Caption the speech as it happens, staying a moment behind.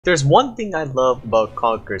There's one thing I love about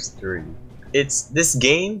Conquerors 3. It's this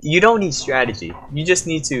game, you don't need strategy. You just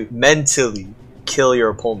need to mentally kill your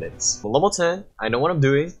opponents. Level 10, I know what I'm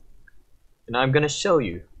doing, and I'm gonna show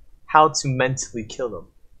you how to mentally kill them.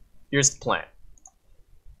 Here's the plan.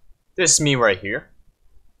 This is me right here.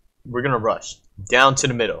 We're gonna rush down to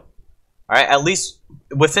the middle. Alright, at least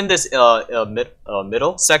within this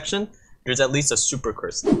middle section, there's at least a super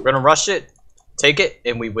crystal. We're gonna rush it, take it,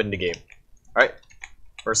 and we win the game. Alright,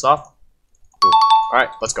 first off, boom. Alright,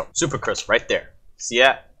 let's go. Super crystal right there. See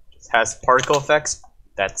that? It has particle effects.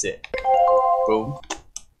 That's it. Boom.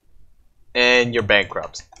 And you're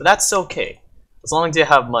bankrupt. But that's okay. As long as you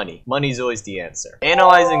have money. Money's always the answer.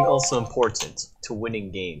 Analyzing also important to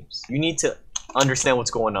winning games. You need to understand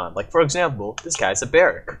what's going on. Like, for example, this guy's a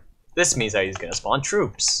barrack. This means that he's gonna spawn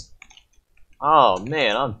troops. Oh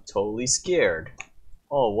man, I'm totally scared.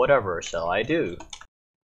 Oh, whatever shall I do?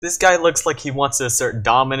 This guy looks like he wants to assert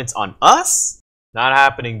dominance on us? Not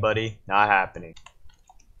happening, buddy. Not happening.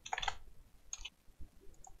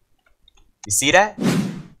 You see that?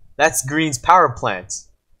 That's Green's power plant.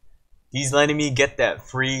 He's letting me get that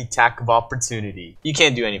free attack of opportunity. You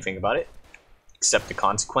can't do anything about it. Accept the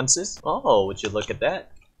consequences. Oh, would you look at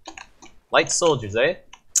that? Light soldiers, eh?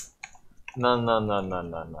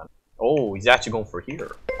 No. Oh, he's actually going for here.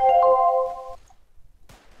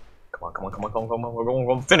 Come on. We're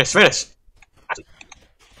going. Finish.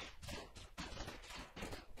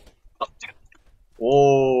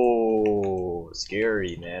 Oh,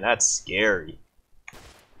 scary, man. That's scary.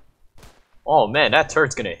 Oh, man, that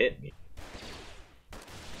turret's gonna hit me.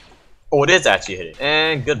 Oh, it is actually hitting.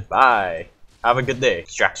 And goodbye. Have a good day.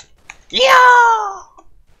 Distraction. Yeah!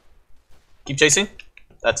 Keep chasing.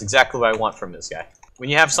 That's exactly what I want from this guy. When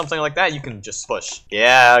you have something like that, you can just push.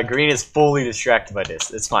 Yeah, Green is fully distracted by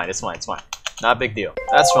this. It's fine. Not a big deal.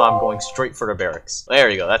 That's why I'm going straight for the barracks. There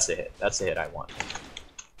you go. That's the hit. That's the hit I want.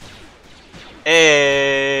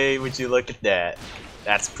 Hey, would you look at that?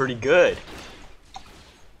 That's pretty good.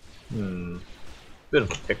 Bit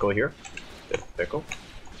of a pickle here.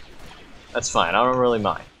 That's fine. I don't really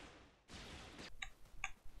mind.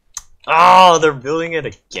 Oh, they're building it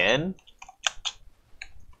again?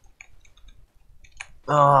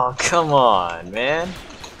 Oh, come on, man.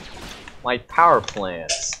 My power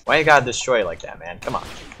plants. Why you gotta destroy it like that, man? Come on.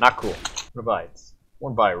 Not cool. What about it? I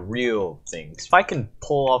want to buy real things. If I can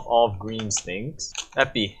pull off all of Green's things,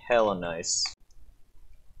 that'd be hella nice.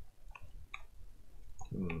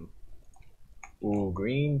 Ooh,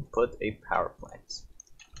 Green put a power plant.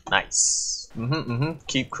 Nice.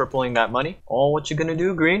 Keep crippling that money. Oh, what you gonna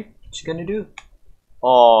do, Green? What you gonna do?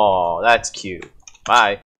 Oh, that's cute.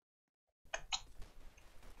 Bye.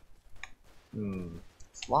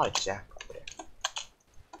 There's a lot of jack right there.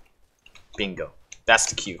 Bingo. That's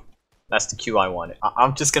the cue. That's the cue I wanted.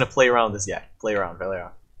 I'm just gonna play around with this guy. Play around.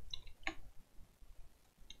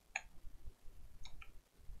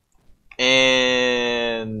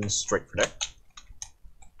 And straight for that.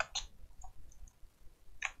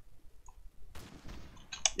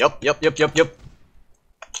 Yep.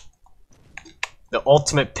 The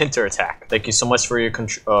ultimate pinter attack. Thank you so much for your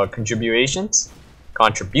contributions.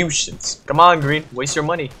 Come on, Green. Waste your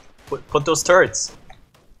money. Put those turrets.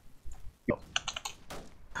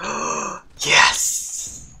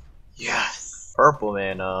 Yes! Purple,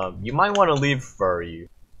 man, you might want to leave for you.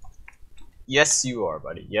 Yes, you are,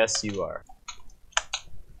 buddy. Yes, you are.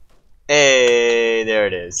 Hey, there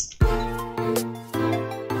it is.